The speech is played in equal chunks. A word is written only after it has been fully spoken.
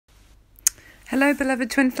Hello, beloved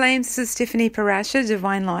Twin Flames. This is Stephanie Parasha,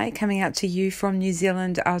 Divine Light, coming out to you from New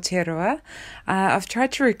Zealand, Aotearoa. I've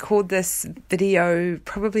tried to record this video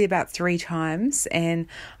probably about 3 times, and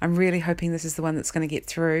I'm really hoping this is the one that's going to get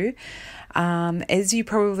through. As you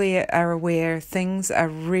probably are aware, things are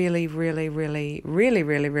really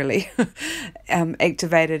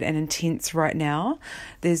activated and intense right now.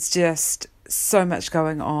 There's just so much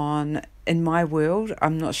going on in my world.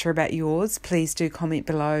 I'm not sure about yours. Please do comment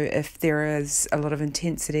below if there is a lot of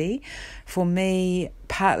intensity. For me,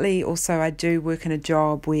 partly also I do work in a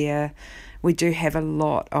job where we do have a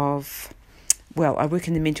lot of, I work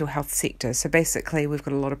in the mental health sector. So basically we've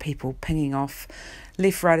got a lot of people pinging off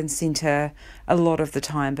left, right and centre a lot of the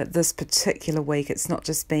time. But this particular week, it's not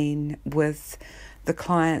just been with the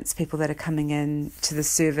clients, people that are coming in to the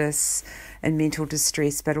service in mental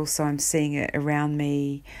distress, but also I'm seeing it around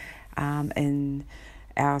me, and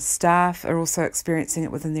our staff are also experiencing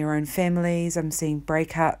it within their own families. I'm seeing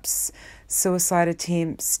breakups, suicide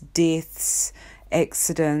attempts, deaths,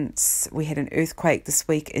 accidents. We had an earthquake this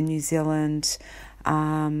week in New Zealand.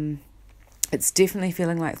 It's definitely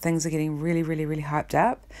feeling like things are getting really hyped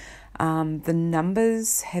up. The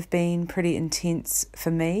numbers have been pretty intense for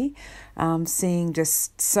me, seeing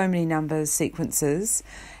just so many numbers, sequences.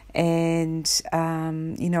 And,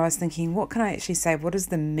 I was thinking, what can I actually say? What is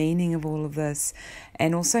the meaning of all of this?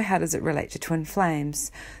 And also, how does it relate to twin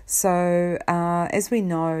flames? So, as we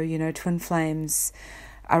know, twin flames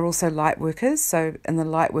are also light workers. So in the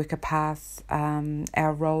light worker path,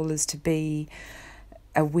 our role is to be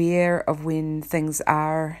aware of when things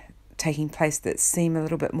are taking place that seem a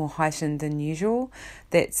little bit more heightened than usual.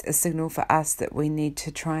 That's a signal for us that we need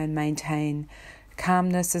to try and maintain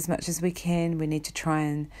calmness as much as we can. We need to try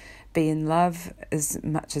and be in love as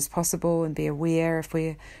much as possible and be aware if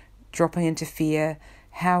we're dropping into fear,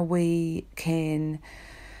 how we can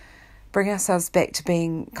bring ourselves back to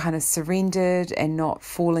being kind of surrendered and not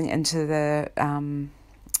falling into the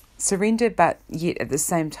surrendered, but yet at the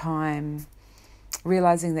same time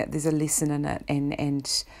realizing that there's a lesson in it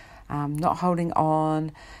and not holding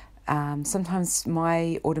on. Sometimes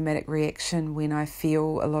my automatic reaction when I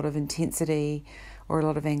feel a lot of intensity or a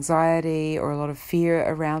lot of anxiety or a lot of fear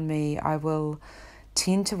around me, I will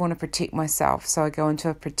tend to want to protect myself. So I go into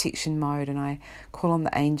a protection mode and I call on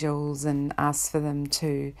the angels and ask for them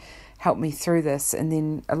to help me through this. And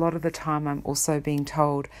then a lot of the time I'm also being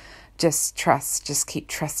told, just trust, just keep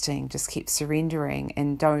trusting, just keep surrendering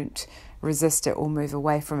and don't resist it or move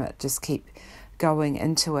away from it. Just keep going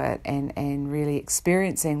into it and really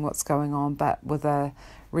experiencing what's going on, but with a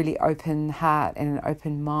really open heart and an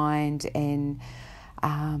open mind, and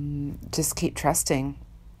just keep trusting.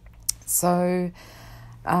 So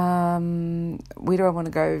where do I want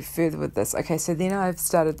to go further with this? Okay, so then I've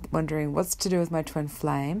started wondering what's to do with my twin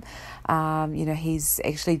flame. He's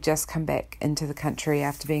actually just come back into the country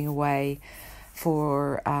after being away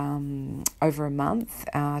for over a month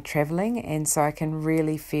travelling, and so I can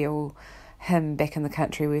really feel him back in the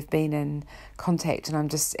country. We've been in contact and I'm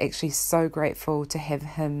just actually so grateful to have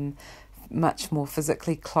him much more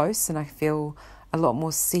physically close, and I feel a lot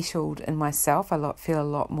more settled in myself. I feel a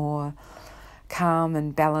lot more calm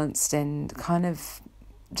and balanced and kind of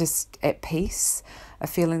just at peace, a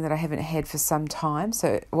feeling that I haven't had for some time.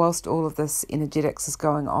 So whilst all of this energetics is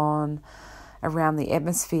going on around the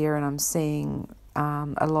atmosphere and I'm seeing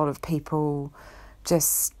a lot of people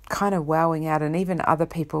just kind of wowing out, and even other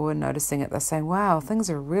people are noticing it. They're saying, wow,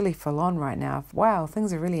 things are really full on right now. Wow,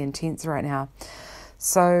 things are really intense right now.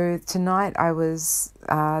 So tonight I was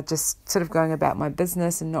just sort of going about my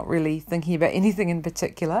business and not really thinking about anything in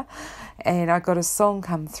particular. And I got a song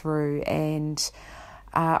come through, and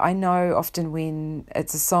I know often when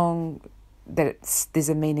it's a song that there's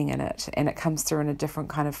a meaning in it and it comes through in a different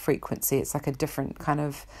kind of frequency. It's like a different kind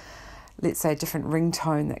of, let's say, a different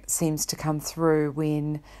ringtone that seems to come through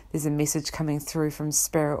when there's a message coming through from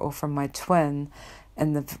spirit or from my twin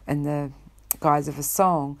in the guise of a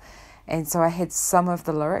song. And so I had some of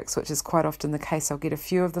the lyrics, which is quite often the case. I'll get a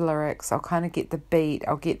few of the lyrics, I'll kind of get the beat,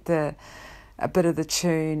 I'll get a bit of the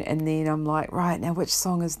tune, and then I'm like, right, now which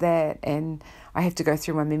song is that? And I have to go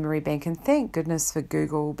through my memory bank, and thank goodness for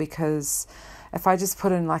Google, because if I just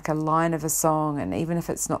put in like a line of a song, and even if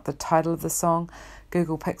it's not the title of the song,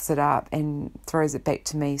 Google picks it up and throws it back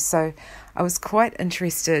to me. So I was quite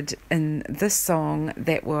interested in this song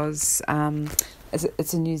that was,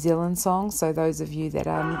 it's a New Zealand song. So those of you that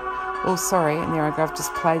sorry, and there I go, I've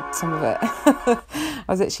just played some of it. I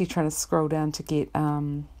was actually trying to scroll down to get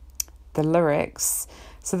the lyrics.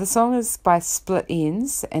 So the song is by Split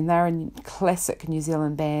Ends, and they're a classic New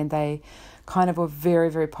Zealand band. They kind of were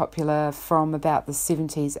very, very popular from about the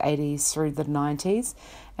 70s, 80s through the 90s.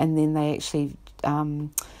 And then they actually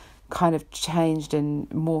kind of changed and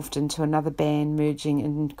morphed into another band, merging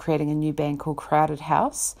and creating a new band called Crowded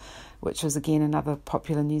House, which was again another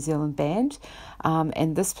popular New Zealand band.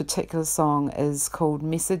 And this particular song is called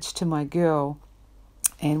Message to My Girl.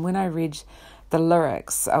 And when I read the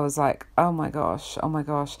lyrics, I was like, oh my gosh.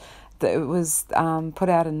 It was put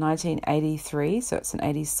out in 1983, so it's an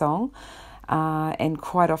 80s song. And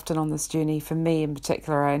quite often on this journey, for me in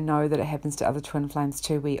particular, I know that it happens to other twin flames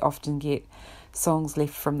too. We often get songs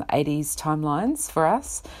left from the 80s timelines for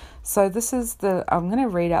us. So I'm going to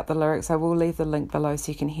read out the lyrics. I will leave the link below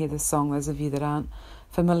so you can hear the song, those of you that aren't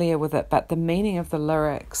familiar with it. But the meaning of the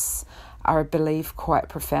lyrics are, I believe, quite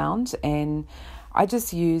profound. And I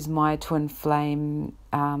just use my twin flame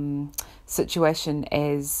situation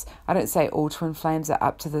as, I don't say all twin flames are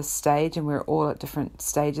up to this stage and we're all at different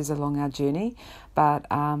stages along our journey, but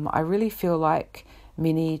I really feel like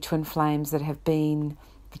many twin flames that have been,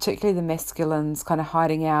 particularly the masculines, kind of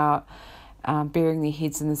hiding out, burying their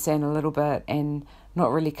heads in the sand a little bit and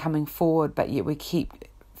not really coming forward, but yet we keep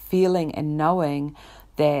feeling and knowing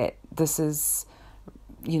that this is,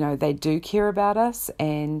 they do care about us.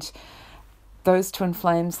 And those twin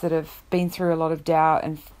flames that have been through a lot of doubt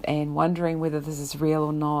and wondering whether this is real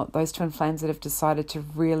or not, those twin flames that have decided to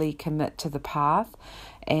really commit to the path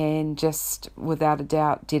and just without a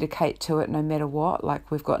doubt dedicate to it no matter what,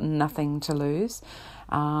 like we've got nothing to lose.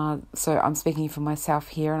 So I'm speaking for myself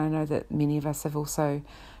here, and I know that many of us have also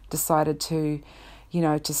decided to,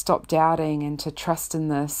 to stop doubting and to trust in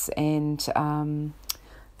this. And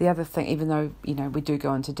the other thing, even though, we do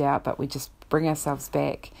go into doubt, but we just bring ourselves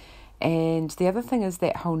back. And the other thing is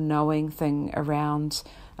that whole knowing thing around,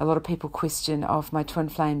 a lot of people question of my twin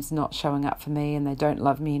flames not showing up for me and they don't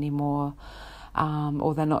love me anymore,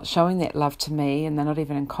 or they're not showing that love to me and they're not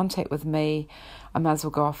even in contact with me. I might as well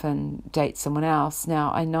go off and date someone else.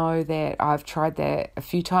 Now, I know that I've tried that a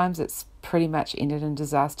few times. It's pretty much ended in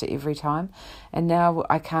disaster every time. And now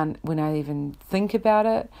I can't, when I even think about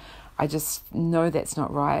it, I just know that's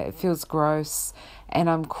not right. It feels gross. And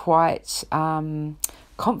I'm quite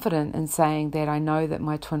confident in saying that I know that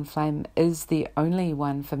my twin flame is the only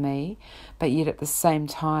one for me, but yet at the same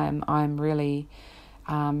time I'm really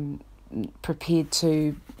prepared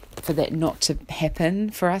for that not to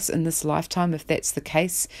happen for us in this lifetime. If that's the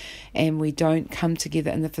case and we don't come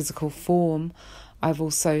together in the physical form, I've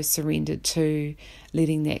also surrendered to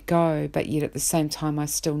letting that go, but yet at the same time I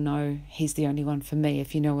still know he's the only one for me,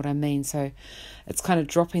 if you know what I mean. So it's kind of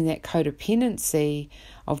dropping that codependency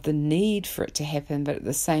of the need for it to happen, but at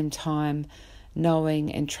the same time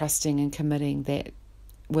knowing and trusting and committing that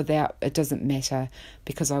without, it doesn't matter,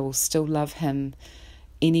 because I will still love him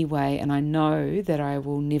anyway, and I know that I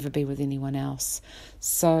will never be with anyone else.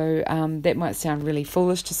 So that might sound really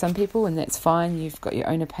foolish to some people, and that's fine. You've got your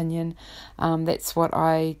own opinion. That's what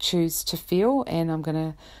I choose to feel, and I'm going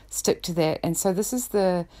to stick to that. And so this is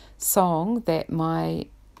the song that my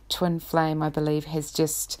twin flame, I believe, has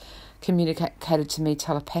just communicated to me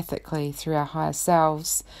telepathically through our higher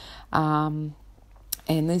selves. And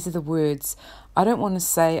these are the words. I don't want to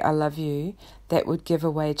say I love you. That would give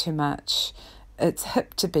away too much. It's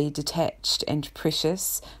hip to be detached and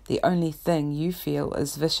precious. The only thing you feel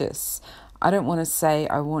is vicious. I don't want to say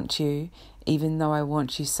I want you, even though I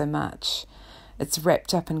want you so much. It's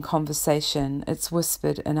wrapped up in conversation. It's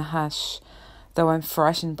whispered in a hush. Though I'm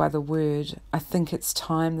frightened by the word, I think it's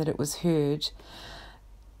time that it was heard.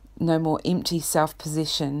 No more empty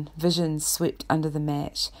self-possession, visions swept under the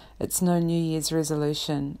mat. It's no New Year's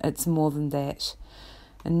resolution. It's more than that.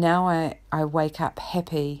 And now I wake up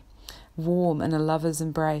happy, warm in a lover's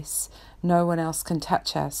embrace. No one else can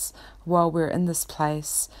touch us while we're in this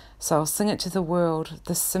place. So I'll sing it to the world,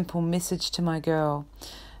 this simple message to my girl.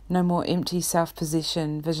 No more empty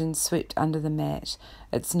self-possession, visions swept under the mat.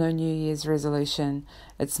 It's no New Year's resolution.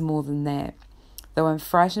 It's more than that. Though I'm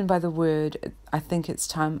frightened by the word, I think it's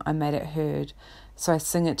time I made it heard. So I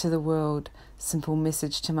sing it to the world, simple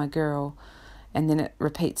message to my girl. And then it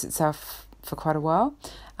repeats itself for quite a while.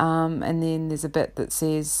 And then there's a bit that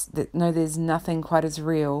says that no, there's nothing quite as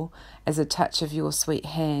real as a touch of your sweet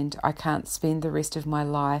hand. I can't spend the rest of my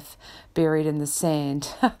life buried in the sand.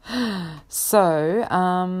 So,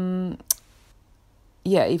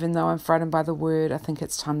 yeah, even though I'm frightened by the word, I think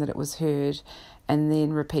it's time that it was heard. And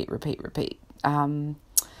then repeat.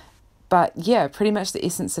 But yeah, pretty much the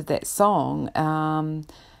essence of that song.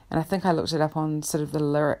 And I think I looked it up on sort of the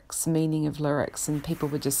lyrics, meaning of lyrics, and people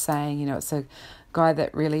were just saying, it's a guy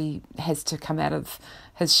that really has to come out of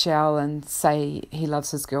his shell and say he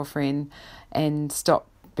loves his girlfriend and stop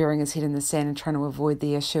burying his head in the sand and trying to avoid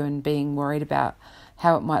the issue and being worried about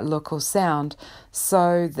how it might look or sound.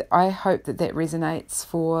 So I hope that resonates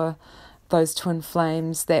for those twin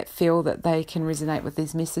flames that feel that they can resonate with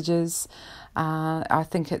these messages. I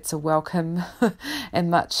think it's a welcome and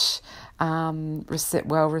much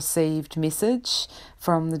well-received message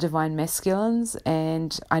from the Divine Masculines,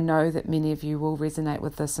 and I know that many of you will resonate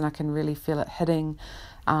with this, and I can really feel it hitting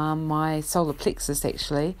my solar plexus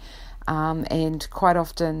actually, and quite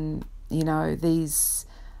often, I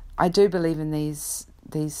do believe in these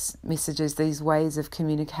messages, these ways of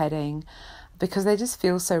communicating, because they just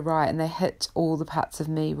feel so right and they hit all the parts of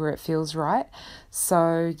me where it feels right.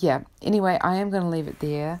 So yeah, anyway, I am going to leave it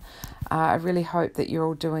there. I really hope that you're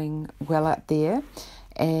all doing well out there,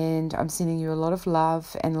 and I'm sending you a lot of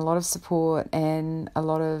love and a lot of support and a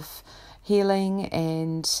lot of healing,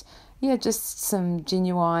 and just some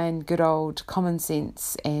genuine good old common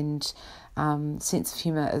sense and sense of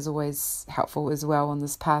humour is always helpful as well on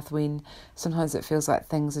this path when sometimes it feels like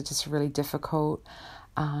things are just really difficult.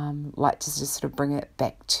 Like to just sort of bring it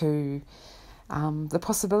back to the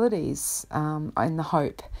possibilities and the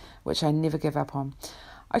hope, which I never give up on.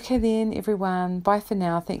 Okay then, everyone, bye for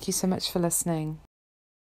now. Thank you so much for listening.